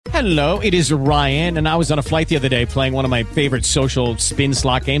Hello, it is Ryan, and I was on a flight the other day playing one of my favorite social spin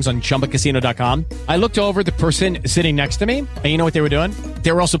slot games on ChumbaCasino.com. I looked over at the person sitting next to me, and you know what they were doing?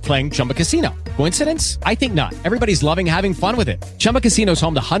 They were also playing Chumba Casino. Coincidence? I think not. Everybody's loving having fun with it. Chumba Casino is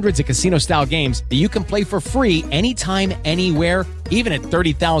home to hundreds of casino-style games that you can play for free anytime, anywhere, even at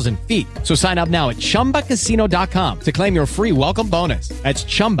 30,000 feet. So sign up now at ChumbaCasino.com to claim your free welcome bonus. That's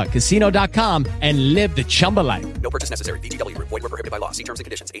ChumbaCasino.com and live the Chumba life. No purchase necessary. VGW. Void where prohibited by law. See terms and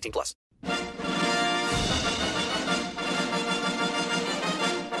conditions. 18 plus.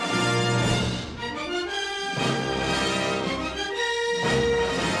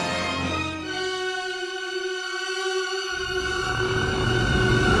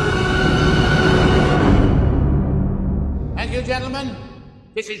 Thank you, gentlemen.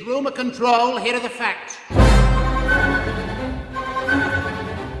 This is Rumour Control. Here are the facts.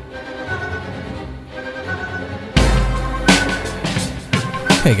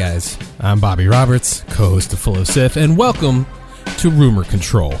 Hey guys, I'm Bobby Roberts, co-host of Full of Sith, and welcome to Rumour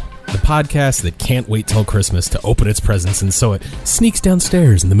Control, the podcast that can't wait till Christmas to open its presents, and so it sneaks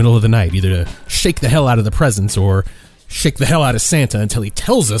downstairs in the middle of the night, either to shake the hell out of the presents or shake the hell out of Santa until he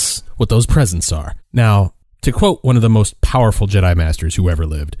tells us what those presents are. Now, to quote one of the most powerful Jedi Masters who ever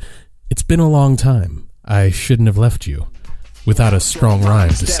lived, "It's been a long time. I shouldn't have left you without a strong rhyme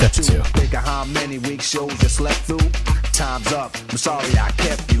to step to."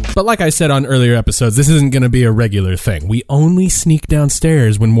 But like I said on earlier episodes, this isn't going to be a regular thing. We only sneak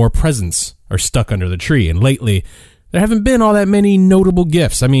downstairs when more presents are stuck under the tree, and lately, there haven't been all that many notable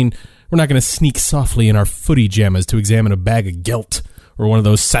gifts. I mean, we're not going to sneak softly in our footy jammas to examine a bag of gelt, or one of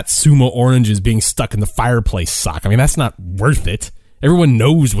those Satsuma oranges being stuck in the fireplace sock. I mean, that's not worth it. Everyone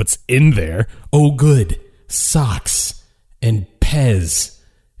knows what's in there. Oh good, socks and Pez,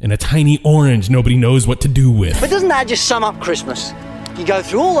 and a tiny orange nobody knows what to do with. But doesn't that just sum up Christmas? You go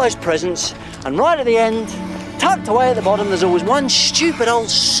through all those presents, and right at the end, tucked away at the bottom, there's always one stupid old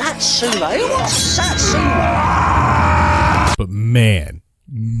Satsuma. Who wants Satsuma? But man,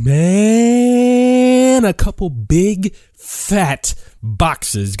 a couple big, fat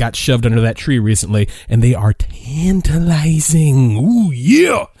boxes got shoved under that tree recently, and they are tantalizing. Ooh,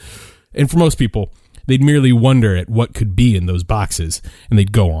 yeah! And for most people, they'd merely wonder at what could be in those boxes, and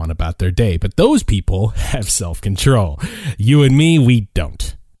they'd go on about their day. But those people have self-control. You and me, we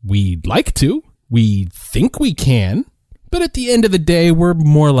don't. We'd like to. We think we can. But at the end of the day, we're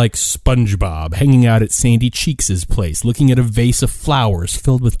more like SpongeBob, hanging out at Sandy Cheeks' place, looking at a vase of flowers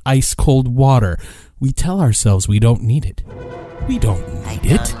filled with ice-cold water. We tell ourselves we don't need it. We don't need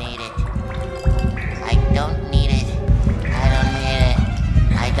it. I don't need it. I don't need it.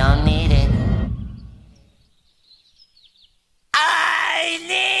 I don't need it. I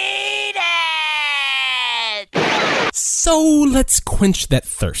need it! So let's quench that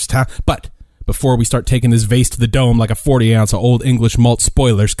thirst, huh? But before we start taking this vase to the dome like a 40-ounce of Old English malt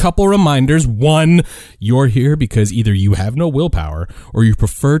spoilers, couple reminders. One, you're here because either you have no willpower or you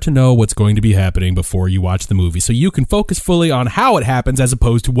prefer to know what's going to be happening before you watch the movie, so you can focus fully on how it happens as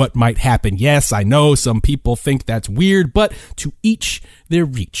opposed to what might happen. Yes, I know some people think that's weird, but to each their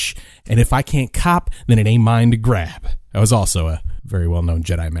reach. And if I can't cop, then it ain't mine to grab. That was also a very well-known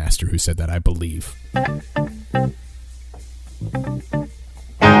Jedi Master who said that, I believe.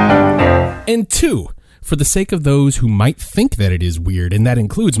 And two, for the sake of those who might think that it is weird, and that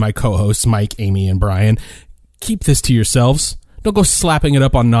includes my co-hosts Mike, Amy, and Brian, keep this to yourselves. Don't go slapping it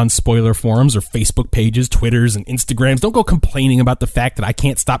up on non-spoiler forums or Facebook pages, Twitters, and Instagrams. Don't go complaining about the fact that I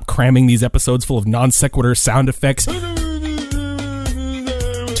can't stop cramming these episodes full of non-sequitur sound effects. To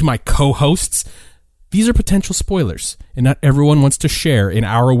my co-hosts, these are potential spoilers, and not everyone wants to share in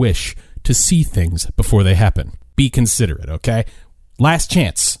our wish to see things before they happen. Be considerate, okay? Last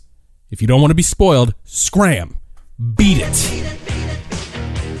chance. If you don't want to be spoiled, scram. Beat it.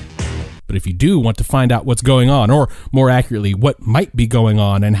 But if you do want to find out what's going on, or more accurately, what might be going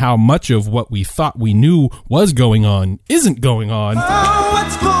on, and how much of what we thought we knew was going on isn't going on,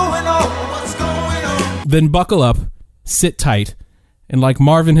 then buckle up, sit tight, and like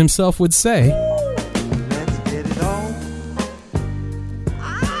Marvin himself would say, let's get it on.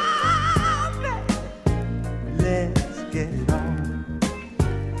 Let's get it on.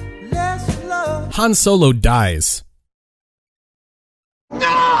 Let's love. Han Solo dies.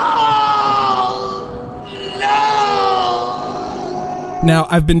 Now,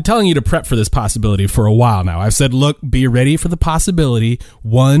 I've been telling you to prep for this possibility for a while now. I've said, look, be ready for the possibility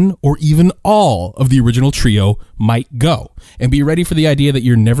one or even all of the original trio might go. And be ready for the idea that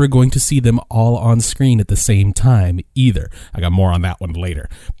you're never going to see them all on screen at the same time either. I got more on that one later.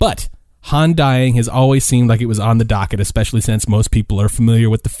 But Han dying has always seemed like it was on the docket, especially since most people are familiar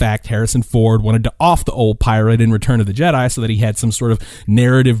with the fact Harrison Ford wanted to off the old pirate in Return of the Jedi so that he had some sort of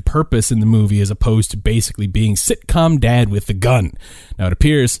narrative purpose in the movie as opposed to basically being sitcom dad with the gun. Now it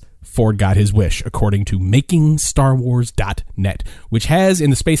appears Ford got his wish, according to MakingStarWars.net, which has, in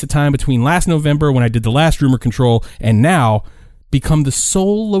the space of time between last November when I did the last Rumor Control and now, become the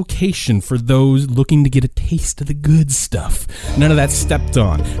sole location for those looking to get a taste of the good stuff. None of that stepped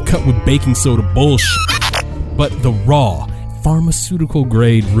on, cut with baking soda bullshit, but the raw,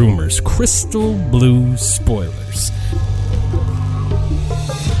 pharmaceutical-grade rumors, crystal blue spoilers.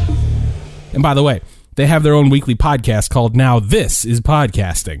 And by the way, they have their own weekly podcast called Now This Is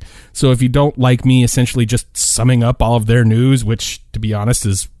Podcasting. So if you don't like me essentially just summing up all of their news, which, to be honest,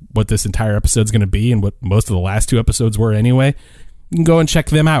 is what this entire episode's going to be and what most of the last 2 episodes were anyway, you can go and check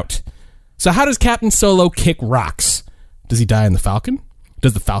them out. So how does Captain Solo kick rocks? Does he die in the Falcon?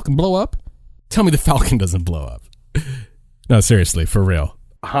 Does the Falcon blow up? Tell me the Falcon doesn't blow up. No, seriously, for real.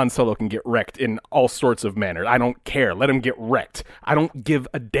 Han Solo can get wrecked in all sorts of manners. I don't care. Let him get wrecked. I don't give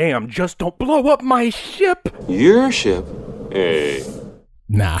a damn. Just don't blow up my ship. Your ship? Hey.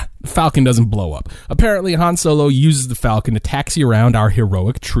 Nah, the Falcon doesn't blow up. Apparently, Han Solo uses the Falcon to taxi around our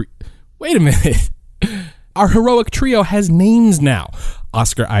heroic trio. Wait a minute. Our heroic trio has names now.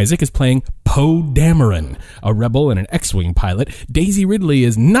 Oscar Isaac is playing Poe Dameron, a rebel and an X-Wing pilot. Daisy Ridley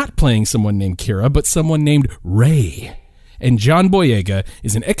is not playing someone named Kira, but someone named Rey. And John Boyega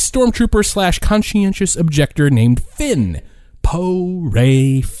is an ex-stormtrooper / conscientious objector named Finn. Poe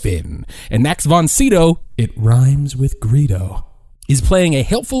Rey Finn. And Max von Sydow, it rhymes with Greedo, is playing a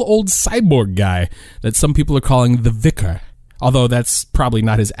helpful old cyborg guy that some people are calling the Vicar. Although that's probably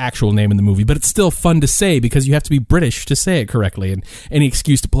not his actual name in the movie, but it's still fun to say because you have to be British to say it correctly, and any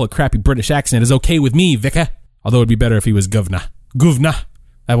excuse to pull a crappy British accent is okay with me, Vicar. Although it'd be better if he was Governor. Governor.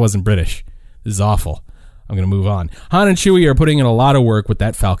 That wasn't British. This is awful. I'm going to move on. Han and Chewie are putting in a lot of work with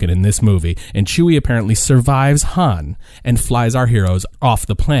that Falcon in this movie, and Chewie apparently survives Han and flies our heroes off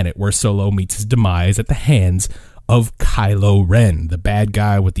the planet where Solo meets his demise at the hands of Kylo Ren, the bad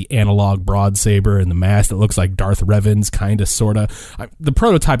guy with the analog broadsaber and the mask that looks like Darth Revan's, kinda, sorta. The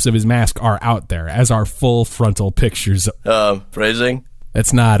prototypes of his mask are out there, as are full frontal pictures. Phrasing?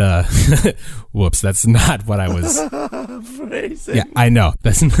 That's not, whoops, that's not what I was... Phrasing? Yeah, I know.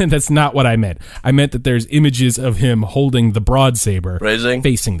 That's not what I meant. I meant that there's images of him holding the broadsaber Phrasing?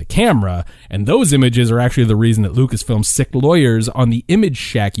 facing the camera, and those images are actually the reason that Lucasfilm sicked lawyers on the Image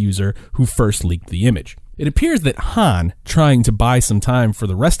Shack user who first leaked the image. It appears that Han, trying to buy some time for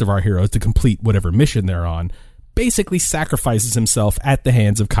the rest of our heroes to complete whatever mission they're on, basically sacrifices himself at the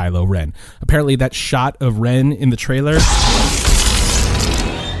hands of Kylo Ren. Apparently that shot of Ren in the trailer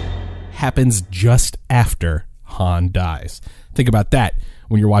happens just after Han dies. Think about that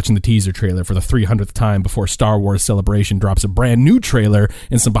when you're watching the teaser trailer for the 300th time before Star Wars Celebration drops a brand new trailer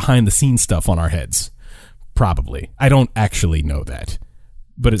and some behind-the-scenes stuff on our heads. Probably. I don't actually know that.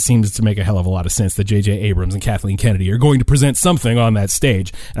 But it seems to make a hell of a lot of sense that J.J. Abrams and Kathleen Kennedy are going to present something on that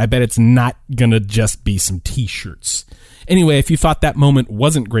stage, and I bet it's not going to just be some t-shirts. Anyway, if you thought that moment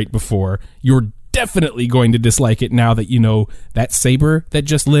wasn't great before, you're definitely going to dislike it now that you know that saber that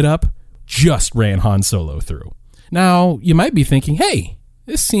just lit up just ran Han Solo through. Now, you might be thinking, hey,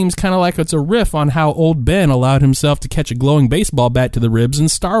 this seems kind of like it's a riff on how old Ben allowed himself to catch a glowing baseball bat to the ribs in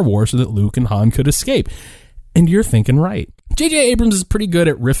Star Wars so that Luke and Han could escape. And you're thinking right. J.J. Abrams is pretty good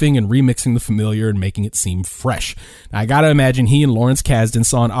at riffing and remixing the familiar and making it seem fresh. Now, I gotta imagine he and Lawrence Kasdan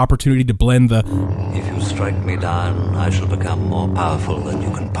saw an opportunity to blend the "If you strike me down, I shall become more powerful than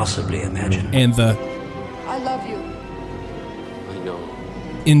you can possibly imagine," and the "I love you" I know.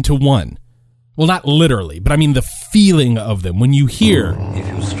 into one. Well, not literally, but I mean the feeling of them when you hear "If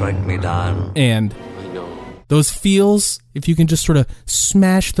you strike me down," and I know. those feels, if you can just sort of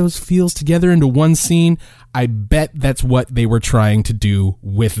smash those feels together into one scene, I bet that's what they were trying to do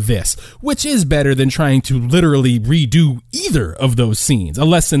with this, which is better than trying to literally redo either of those scenes, a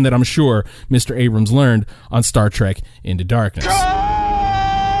lesson that I'm sure Mr. Abrams learned on Star Trek Into Darkness.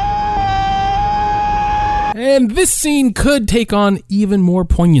 And this scene could take on even more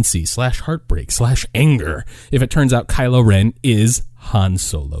poignancy / heartbreak / anger if it turns out Kylo Ren is Han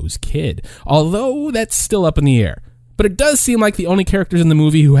Solo's kid, although that's still up in the air. But it does seem like the only characters in the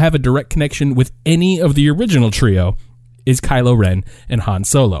movie who have a direct connection with any of the original trio is Kylo Ren and Han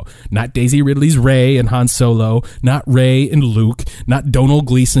Solo. Not Daisy Ridley's Rey and Han Solo, not Rey and Luke, not Donald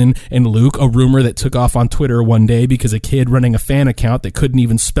Gleason and Luke, a rumor that took off on Twitter one day because a kid running a fan account that couldn't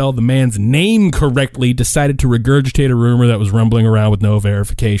even spell the man's name correctly decided to regurgitate a rumor that was rumbling around with no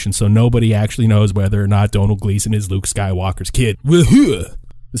verification, so nobody actually knows whether or not Donald Gleason is Luke Skywalker's kid.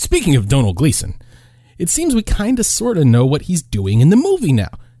 Speaking of Domhnall Gleeson, it seems we kinda sorta know what he's doing in the movie now.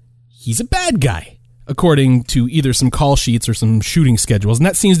 He's a bad guy, according to either some call sheets or some shooting schedules, and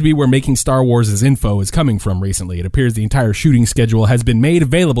that seems to be where Making Star Wars' info is coming from recently. It appears the entire shooting schedule has been made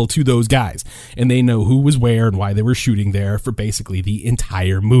available to those guys, and they know who was where and why they were shooting there for basically the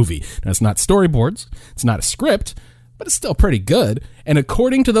entire movie. Now, it's not storyboards, it's not a script, but it's still pretty good, and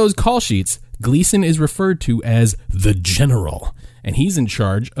according to those call sheets, Gleeson is referred to as the General, and he's in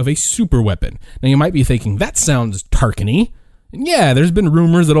charge of a super weapon. Now, you might be thinking, that sounds Tarkin-y. Yeah, there's been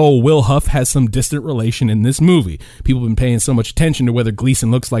rumors that old Will Huff has some distant relation in this movie. People have been paying so much attention to whether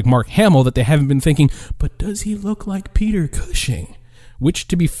Gleeson looks like Mark Hamill that they haven't been thinking, but does he look like Peter Cushing? Which,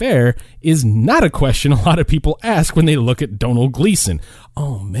 to be fair, is not a question a lot of people ask when they look at Domhnall Gleeson.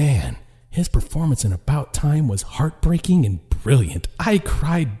 Oh man, his performance in About Time was heartbreaking and brilliant. I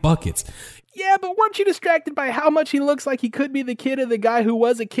cried buckets. Yeah, but weren't you distracted by how much he looks like he could be the kid of the guy who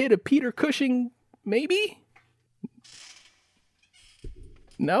was a kid of Peter Cushing, maybe?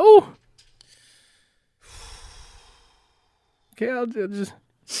 No? Okay, I'll just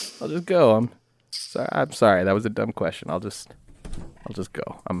go. I'm sorry. That was a dumb question. I'll just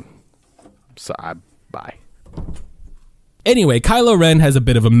go. I'm sorry. Bye. Anyway, Kylo Ren has a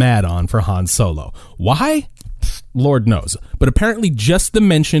bit of a mad-on for Han Solo. Why? Lord knows. But apparently just the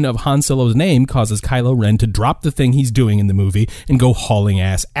mention of Han Solo's name causes Kylo Ren to drop the thing he's doing in the movie and go hauling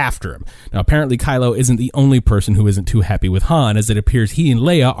ass after him. Now, apparently Kylo isn't the only person who isn't too happy with Han, as it appears he and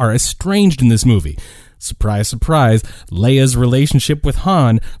Leia are estranged in this movie. Surprise, surprise, Leia's relationship with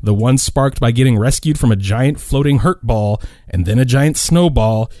Han, the one sparked by getting rescued from a giant floating hurt ball, and then a giant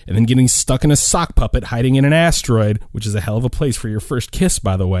snowball, and then getting stuck in a sock puppet hiding in an asteroid, which is a hell of a place for your first kiss,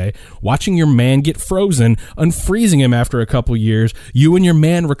 by the way, watching your man get frozen, unfreezing him after a couple years, you and your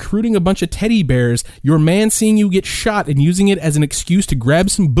man recruiting a bunch of teddy bears, your man seeing you get shot and using it as an excuse to grab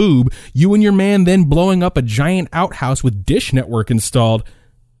some boob, you and your man then blowing up a giant outhouse with Dish Network installed.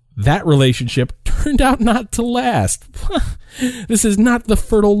 That relationship turned out not to last. This is not the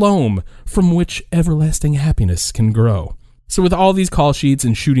fertile loam from which everlasting happiness can grow. So with all these call sheets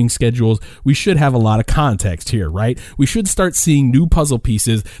and shooting schedules, we should have a lot of context here, right? We should start seeing new puzzle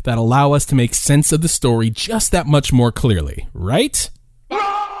pieces that allow us to make sense of the story just that much more clearly, right?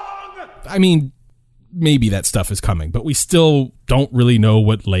 Wrong! I mean, maybe that stuff is coming, but we still don't really know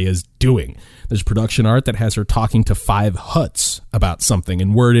what Leia's doing. There's production art that has her talking to 5 Hutts about something,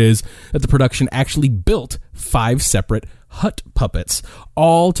 and word is that the production actually built 5 separate Hutt puppets,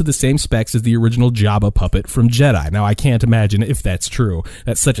 all to the same specs as the original Jabba puppet from Jedi. Now, I can't imagine, if that's true,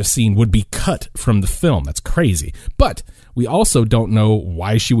 that such a scene would be cut from the film. That's crazy. But we also don't know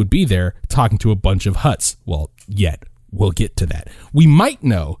why she would be there talking to a bunch of Hutts. Well, yet. We'll get to that. We might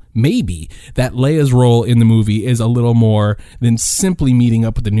know, maybe, that Leia's role in the movie is a little more than simply meeting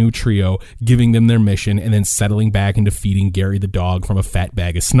up with the new trio, giving them their mission, and then settling back into feeding Gary the dog from a fat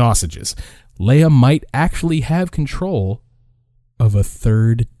bag of sausages. Leia might actually have control of a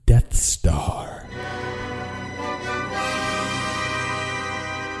 3rd Death Star.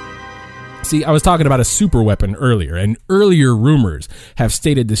 See, I was talking about a super weapon earlier, and earlier rumors have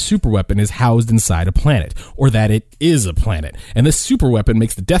stated the super weapon is housed inside a planet, or that it is a planet, and this super weapon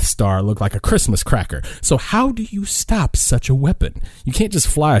makes the Death Star look like a Christmas cracker. So how do you stop such a weapon? You can't just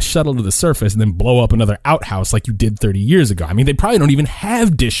fly a shuttle to the surface and then blow up another outhouse like you did 30 years ago. I mean, they probably don't even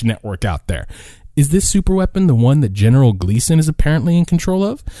have Dish Network out there. Is this super weapon the one that General Gleeson is apparently in control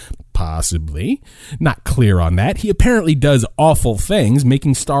of? Possibly. Not clear on that. He apparently does awful things.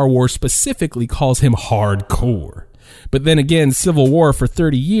 Making Star Wars specifically calls him hardcore. But then again, Civil War for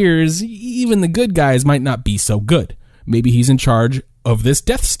 30 years, even the good guys might not be so good. Maybe he's in charge of this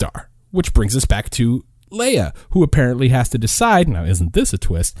Death Star. Which brings us back to Leia, who apparently has to decide, now isn't this a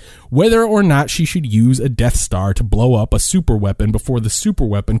twist, whether or not she should use a Death Star to blow up a super weapon before the super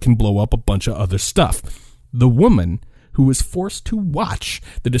weapon can blow up a bunch of other stuff. The woman who was forced to watch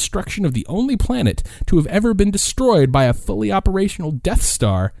the destruction of the only planet to have ever been destroyed by a fully operational Death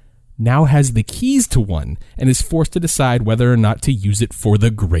Star now has the keys to one and is forced to decide whether or not to use it for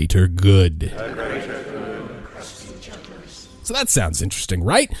the greater good. So that sounds interesting,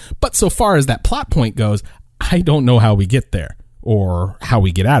 right? But so far as that plot point goes, I don't know how we get there, or how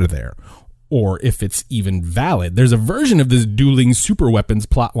we get out of there, or if it's even valid. There's a version of this dueling super weapons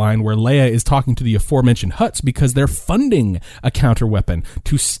plotline where Leia is talking to the aforementioned Hutts because they're funding a counter weapon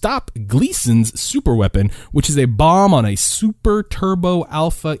to stop Gleason's super weapon, which is a bomb on a Super Turbo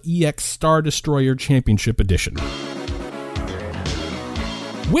Alpha EX Star Destroyer Championship Edition,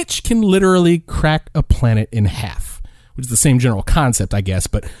 which can literally crack a planet in half. which is the same general concept, I guess,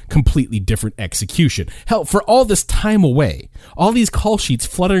 but completely different execution. Hell, for all this time away, all these call sheets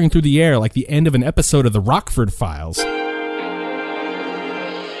fluttering through the air like the end of an episode of the Rockford Files.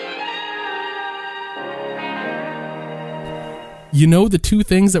 You know the two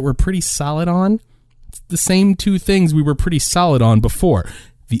things that we're pretty solid on? It's the same two things we were pretty solid on before.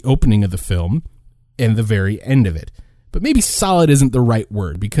 The opening of the film and the very end of it. But maybe solid isn't the right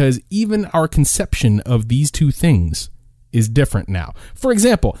word, because even our conception of these two things is different now. For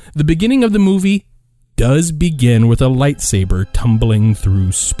example, the beginning of the movie does begin with a lightsaber tumbling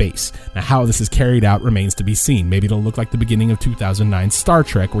through space. Now, how this is carried out remains to be seen. Maybe it'll look like the beginning of 2009 Star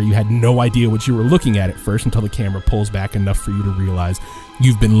Trek, where you had no idea what you were looking at first until the camera pulls back enough for you to realize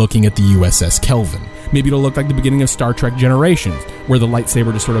you've been looking at the USS Kelvin. Maybe it'll look like the beginning of Star Trek Generations, where the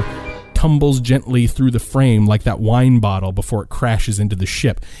lightsaber just sort of tumbles gently through the frame like that wine bottle before it crashes into the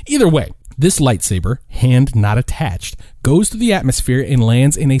ship. Either way, this lightsaber, hand not attached, goes through the atmosphere and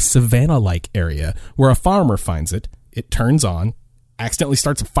lands in a savanna-like area where a farmer finds it. It turns on, accidentally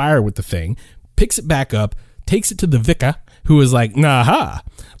starts a fire with the thing, picks it back up, takes it to the vicar, who is like, nah,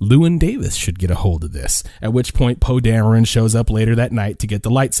 Llewyn Davis should get a hold of this. At which point, Poe Dameron shows up later that night to get the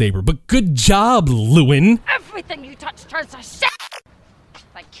lightsaber. But good job, Llewyn! Everything you touch turns to shit!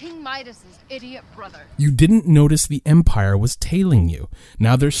 Like King Midas's idiot brother. You didn't notice the Empire was tailing you.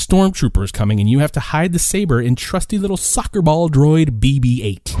 Now there's stormtroopers coming and you have to hide the saber in trusty little soccer ball droid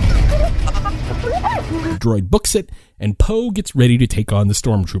BB-8. The droid books it, and Poe gets ready to take on the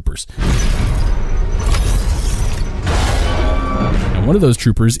stormtroopers. And one of those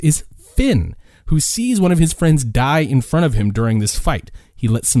troopers is Finn, who sees one of his friends die in front of him during this fight. He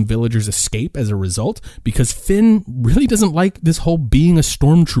lets some villagers escape as a result because Finn really doesn't like this whole being a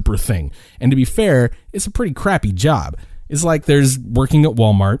stormtrooper thing. And to be fair, it's a pretty crappy job. It's like there's working at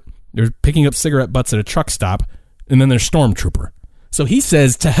Walmart, there's picking up cigarette butts at a truck stop, and then there's stormtrooper. So he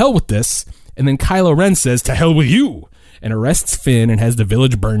says, to hell with this, and then Kylo Ren says, to hell with you, and arrests Finn and has the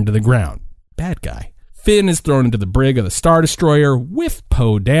village burned to the ground. Bad guy. Finn is thrown into the brig of the Star Destroyer with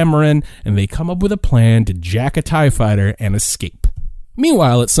Poe Dameron, and they come up with a plan to jack a TIE fighter and escape.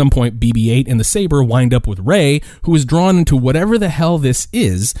 Meanwhile, at some point, BB-8 and the Saber wind up with Rey, who is drawn into whatever the hell this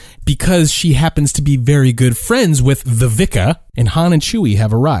is because she happens to be very good friends with the Vicar, and Han and Chewie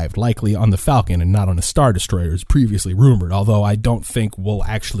have arrived, likely on the Falcon and not on a Star Destroyer as previously rumored, although I don't think we'll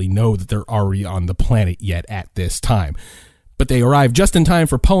actually know that they're already on the planet yet at this time. But they arrive just in time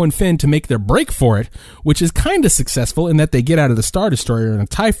for Poe and Finn to make their break for it, which is kind of successful in that they get out of the Star Destroyer in a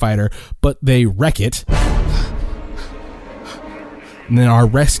TIE fighter, but they wreck it. And then are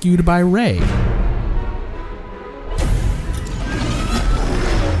rescued by Rey.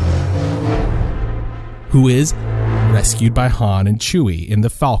 Who is rescued by Han and Chewie in the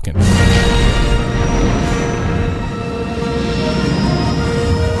Falcon.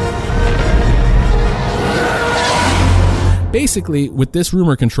 Basically, with this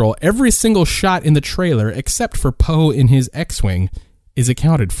rumor control, every single shot in the trailer, except for Poe in his X-Wing, is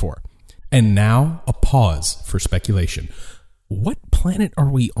accounted for. And now, a pause for speculation. What planet are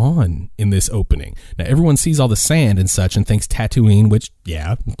we on in this opening? Now, everyone sees all the sand and such and thinks Tatooine, which,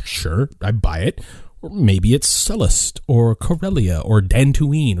 yeah, sure, I buy it. Or maybe it's Sullust, or Corellia, or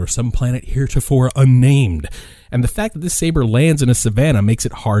Dantooine, or some planet heretofore unnamed. And the fact that this saber lands in a savannah makes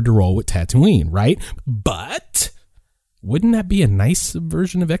it hard to roll with Tatooine, right? But wouldn't that be a nice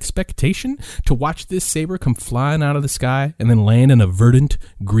subversion of expectation? To watch this saber come flying out of the sky and then land in a verdant,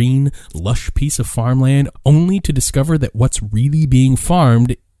 green, lush piece of farmland, only to discover that what's really being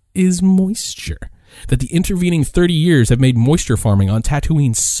farmed is moisture. That the intervening 30 years have made moisture farming on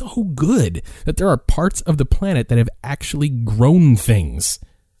Tatooine so good that there are parts of the planet that have actually grown things.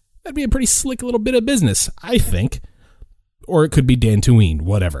 That'd be a pretty slick little bit of business, I think. Or it could be Dantooine,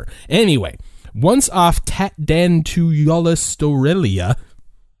 whatever. Anyway, once off Tatdantooyolastorelia,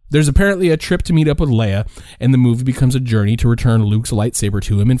 there's apparently a trip to meet up with Leia, and the movie becomes a journey to return Luke's lightsaber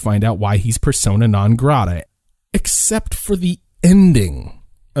to him and find out why he's persona non grata. Except for the ending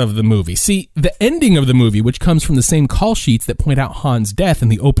of the movie. See, the ending of the movie, which comes from the same call sheets that point out Han's death in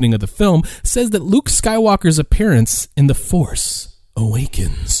the opening of the film, says that Luke Skywalker's appearance in The Force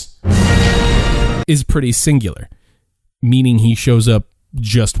Awakens is pretty singular, meaning he shows up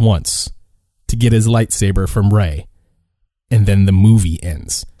just once to get his lightsaber from Rey, and then the movie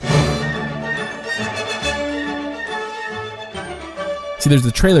ends. See, there's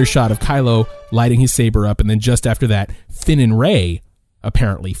the trailer shot of Kylo lighting his saber up, and then just after that, Finn and Rey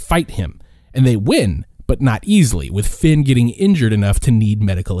apparently fight him, and they win, but not easily, with Finn getting injured enough to need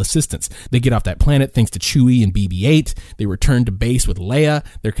medical assistance. They get off that planet thanks to Chewie and BB-8. They return to base with Leia.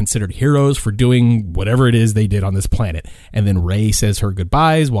 They're considered heroes for doing whatever it is they did on this planet. And then Rey says her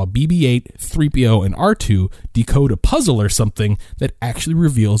goodbyes while BB-8, 3PO, and R2 decode a puzzle or something that actually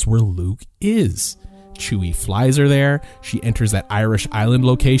reveals where Luke is. Chewie flies her there. She enters that Irish island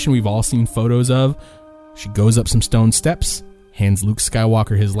location we've all seen photos of. She goes up some stone steps, hands Luke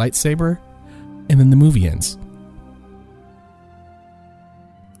Skywalker his lightsaber, and then the movie ends.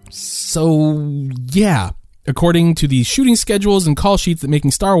 So, yeah. According to the shooting schedules and call sheets that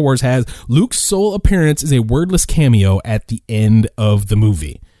Making Star Wars has, Luke's sole appearance is a wordless cameo at the end of the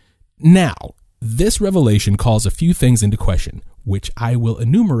movie. Now, this revelation calls a few things into question, which I will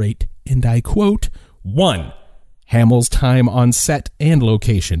enumerate, and I quote, 1. Hamill's time on set and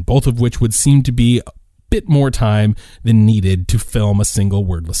location, both of which would seem to be a bit more time than needed to film a single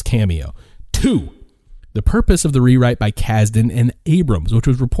wordless cameo. 2. The purpose of the rewrite by Kasdan and Abrams, which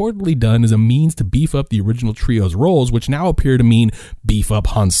was reportedly done as a means to beef up the original trio's roles, which now appear to mean beef up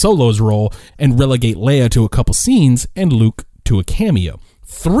Han Solo's role and relegate Leia to a couple scenes and Luke to a cameo.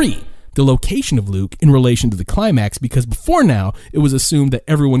 3. The location of Luke in relation to the climax, because before now, it was assumed that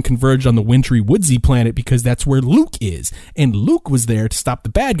everyone converged on the wintry, woodsy planet because that's where Luke is, and Luke was there to stop the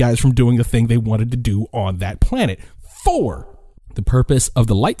bad guys from doing the thing they wanted to do on that planet. 4. The purpose of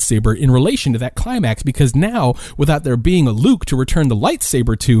the lightsaber in relation to that climax, because now, without there being a Luke to return the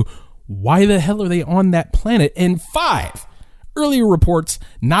lightsaber to, why the hell are they on that planet? And 5. Earlier reports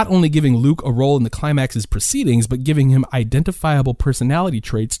not only giving Luke a role in the climax's proceedings, but giving him identifiable personality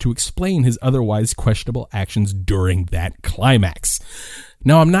traits to explain his otherwise questionable actions during that climax.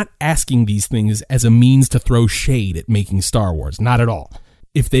 Now, I'm not asking these things as a means to throw shade at Making Star Wars, not at all.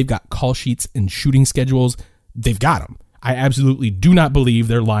 If they've got call sheets and shooting schedules, they've got them. I absolutely do not believe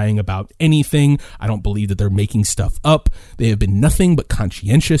they're lying about anything. I don't believe that they're making stuff up. They have been nothing but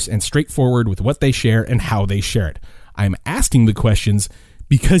conscientious and straightforward with what they share and how they share it. I'm asking the questions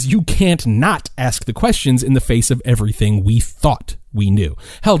because you can't not ask the questions in the face of everything we thought we knew.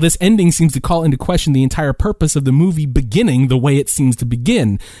 Hell, this ending seems to call into question the entire purpose of the movie beginning the way it seems to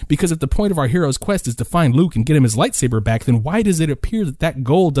begin. Because if the point of our hero's quest is to find Luke and get him his lightsaber back, then why does it appear that that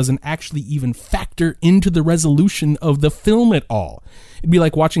goal doesn't actually even factor into the resolution of the film at all? It'd be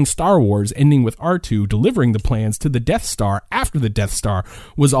like watching Star Wars ending with R2 delivering the plans to the Death Star after the Death Star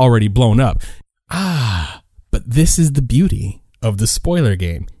was already blown up. But this is the beauty of the spoiler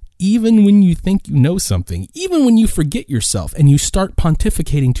game. Even when you think you know something, even when you forget yourself and you start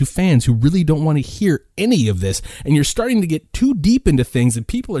pontificating to fans who really don't want to hear any of this, and you're starting to get too deep into things and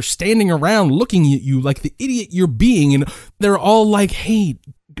people are standing around looking at you like the idiot you're being, and they're all like, hey,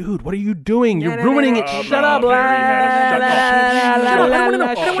 dude, what are you doing? You're ruining it. Shut up.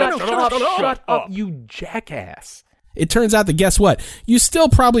 Shut up, you jackass. It turns out that, guess what? You still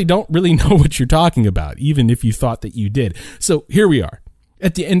probably don't really know what you're talking about, even if you thought that you did. So here we are,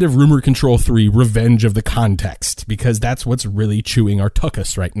 at the end of Rumor Control 3, Revenge of the Context, because that's what's really chewing our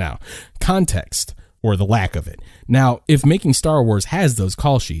tuchus right now. Context, or the lack of it. Now, if Making Star Wars has those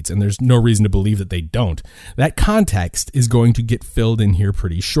call sheets, and there's no reason to believe that they don't, that context is going to get filled in here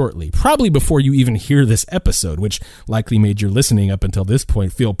pretty shortly, probably before you even hear this episode, which likely made your listening up until this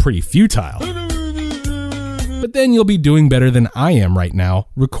point feel pretty futile. But then you'll be doing better than I am right now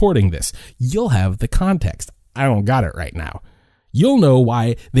recording this. You'll have the context. I don't got it right now. You'll know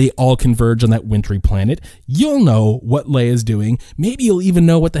why they all converge on that wintry planet. You'll know what Leia's doing. Maybe you'll even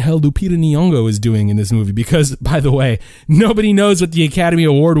know what the hell Lupita Nyong'o is doing in this movie, because, by the way, nobody knows what the Academy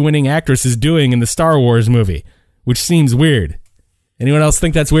Award-winning actress is doing in the Star Wars movie, which seems weird. Anyone else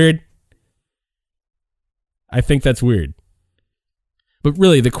think that's weird? I think that's weird. But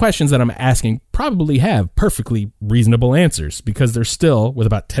really, the questions that I'm asking probably have perfectly reasonable answers, because they're still, with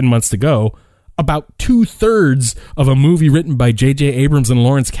about 10 months to go, about 2/3 of a movie written by J.J. Abrams and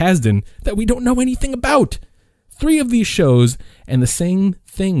Lawrence Kasdan that we don't know anything about. 3 of these shows, and the same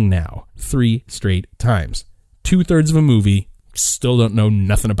thing now, 3 straight times. 2/3 of a movie, still don't know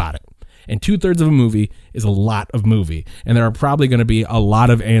nothing about it. And 2/3 of a movie is a lot of movie. And there are probably going to be a lot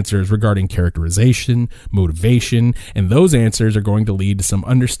of answers regarding characterization, motivation, and those answers are going to lead to some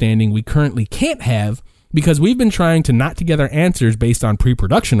understanding we currently can't have, because we've been trying to knot together answers based on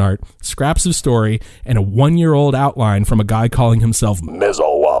pre-production art, scraps of story, and a 1-year-old outline from a guy calling himself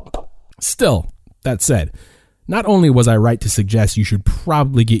Mezzowump. Still, that said, not only was I right to suggest you should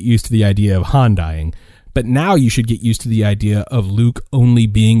probably get used to the idea of Han dying, but now you should get used to the idea of Luke only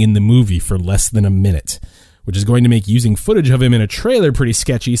being in the movie for less than a minute, which is going to make using footage of him in a trailer pretty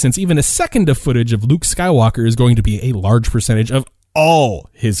sketchy, since even a second of footage of Luke Skywalker is going to be a large percentage of all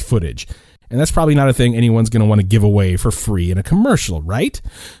his footage. And that's probably not a thing anyone's going to want to give away for free in a commercial, right?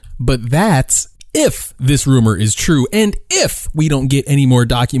 But that's if this rumor is true, and if we don't get any more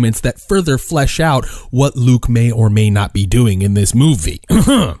documents that further flesh out what Luke may or may not be doing in this movie.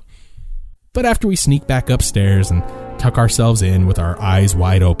 But after we sneak back upstairs and tuck ourselves in with our eyes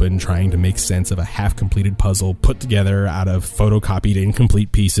wide open, trying to make sense of a half-completed puzzle put together out of photocopied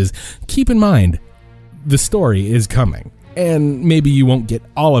incomplete pieces, keep in mind, the story is coming. And maybe you won't get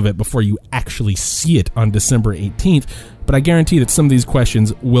all of it before you actually see it on December 18th, but I guarantee that some of these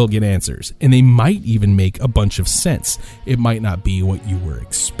questions will get answers, and they might even make a bunch of sense. It might not be what you were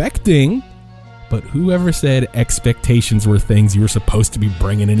expecting, but whoever said expectations were things you were supposed to be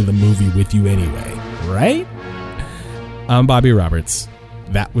bringing into the movie with you anyway, right? I'm Bobby Roberts.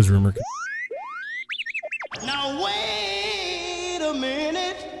 That was Rumor. Now wait a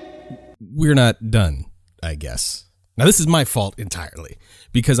minute. We're not done, I guess. Now, this is my fault entirely,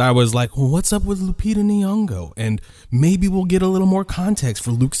 because I was like, well, what's up with Lupita Nyong'o? And maybe we'll get a little more context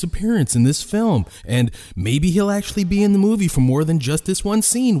for Luke's appearance in this film. And maybe he'll actually be in the movie for more than just this one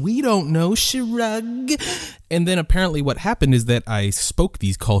scene. We don't know. Shrug. And then apparently what happened is that I spoke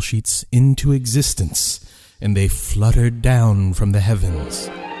these call sheets into existence, and they fluttered down from the heavens.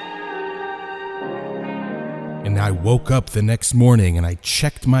 And I woke up the next morning and I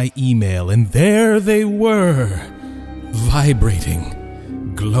checked my email, and there they were.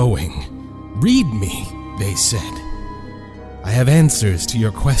 Vibrating, glowing. Read me, they said. I have answers to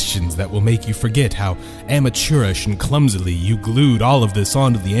your questions that will make you forget how amateurish and clumsily you glued all of this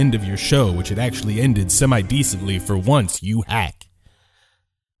onto the end of your show, which had actually ended semi-decently for once, you hack.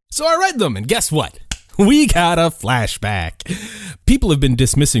 So I read them, and guess what? We got a flashback. People have been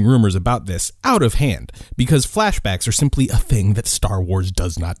dismissing rumors about this out of hand because flashbacks are simply a thing that Star Wars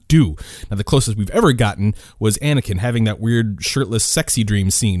does not do. Now, the closest we've ever gotten was Anakin having that weird shirtless sexy dream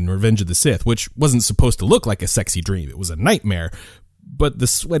scene in Revenge of the Sith, which wasn't supposed to look like a sexy dream. It was a nightmare. But the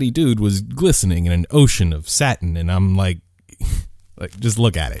sweaty dude was glistening in an ocean of satin, and I'm like just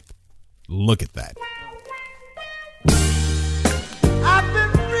look at it. Look at that.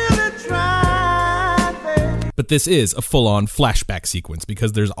 But this is a full-on flashback sequence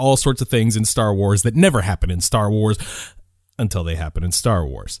because there's all sorts of things in Star Wars that never happen in Star Wars until they happen in Star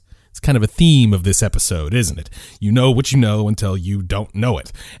Wars. It's kind of a theme of this episode, isn't it? You know what you know until you don't know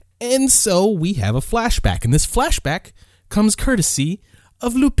it. And so we have a flashback, and this flashback comes courtesy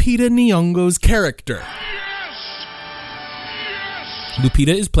of Lupita Nyong'o's character. Lupita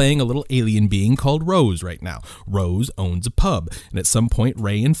is playing a little alien being called Rose right now. Rose owns a pub, and at some point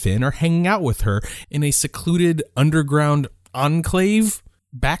Rey and Finn are hanging out with her in a secluded underground enclave,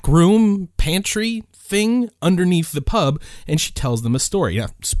 back room, pantry thing underneath the pub, and she tells them a story. Now,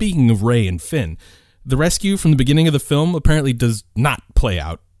 speaking of Rey and Finn, the rescue from the beginning of the film apparently does not play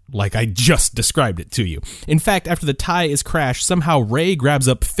out like I just described it to you. In fact, after the tie is crashed, somehow Rey grabs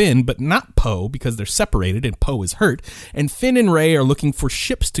up Finn, but not Poe, because they're separated and Poe is hurt, and Finn and Rey are looking for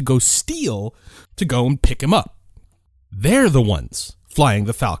ships to go steal to go and pick him up. They're the ones flying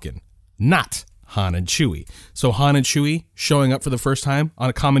the Falcon, not Han and Chewie. So Han and Chewie showing up for the first time on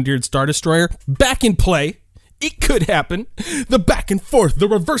a commandeered Star Destroyer, back in play. It could happen. The back and forth, the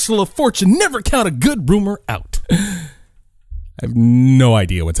reversal of fortune, never count a good rumor out. I have no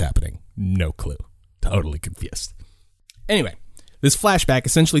idea what's happening. No clue. Totally confused. Anyway, this flashback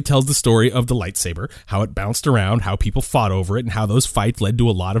essentially tells the story of the lightsaber, how it bounced around, how people fought over it, and how those fights led to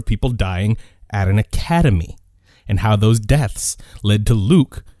a lot of people dying at an academy, and how those deaths led to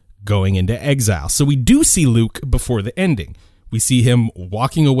Luke going into exile. So we do see Luke before the ending. We see him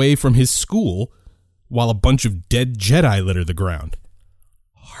walking away from his school while a bunch of dead Jedi litter the ground.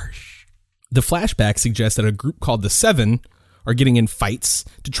 Harsh. The flashback suggests that a group called the Seven are getting in fights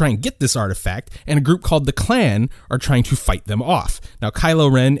to try and get this artifact, and a group called the Clan are trying to fight them off. Now,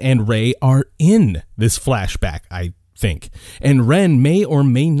 Kylo Ren and Rey are in this flashback, I think, and Ren may or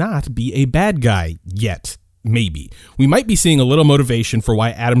may not be a bad guy yet. Maybe. We might be seeing a little motivation for why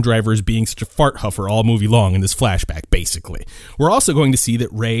Adam Driver is being such a fart huffer all movie long in this flashback, basically. We're also going to see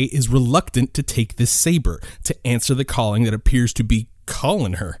that Rey is reluctant to take this saber to answer the calling that appears to be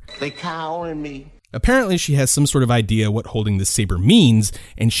calling her. They calling me. Apparently, she has some sort of idea what holding this saber means,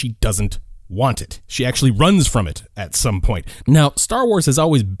 and she doesn't want it. She actually runs from it at some point. Now, Star Wars has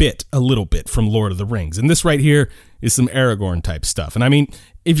always bit a little bit from Lord of the Rings, and this right here is some Aragorn-type stuff. And I mean,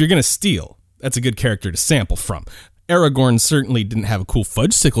 if you're going to steal, that's a good character to sample from. Aragorn certainly didn't have a cool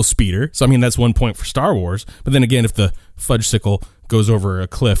fudge-sickle speeder, so I mean, that's 1 point for Star Wars. But then again, if the fudge-sickle goes over a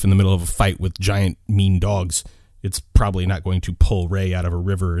cliff in the middle of a fight with giant, mean dogs, it's probably not going to pull Rey out of a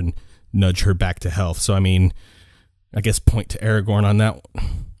river and nudge her back to health. So, I mean, I guess point to Aragorn on that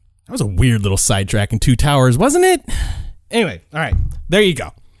one. That was a weird little sidetrack in Two Towers, wasn't it? Anyway, all right, there you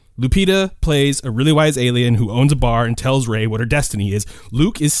go. Lupita plays a really wise alien who owns a bar and tells Rey what her destiny is.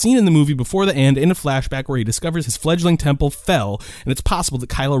 Luke is seen in the movie before the end in a flashback where he discovers his fledgling temple fell, and it's possible that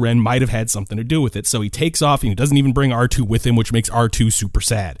Kylo Ren might have had something to do with it. So he takes off and he doesn't even bring R2 with him, which makes R2 super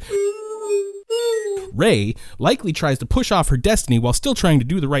sad. Rey likely tries to push off her destiny while still trying to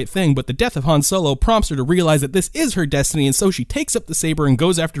do the right thing, but the death of Han Solo prompts her to realize that this is her destiny, and so she takes up the saber and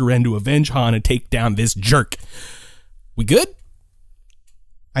goes after Ren to avenge Han and take down this jerk. We good?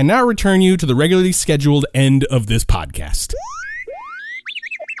 I now return you to the regularly scheduled end of this podcast.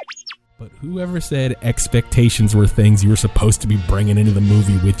 But whoever said expectations were things you were supposed to be bringing into the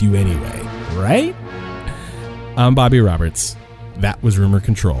movie with you anyway, right? I'm Bobby Roberts. That was Rumor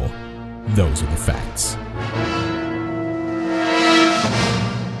Control. Those are the facts.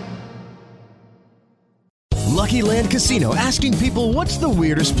 Lucky Land Casino, asking people, what's the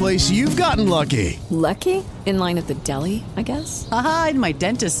weirdest place you've gotten lucky? Lucky? In line at the deli, I guess? Aha, in my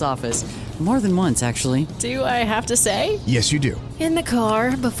dentist's office. More than once, actually. Do I have to say? Yes, you do. In the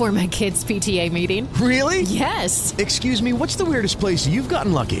car before my kids' PTA meeting. Really? Yes. Excuse me, what's the weirdest place you've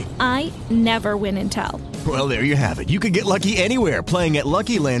gotten lucky? I never win and tell. Well, there you have it. You can get lucky anywhere, playing at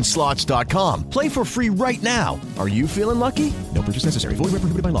LuckyLandSlots.com. Play for free right now. Are you feeling lucky? No purchase necessary. Void where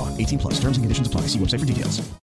prohibited by law. 18+. Terms and conditions apply. See website for details.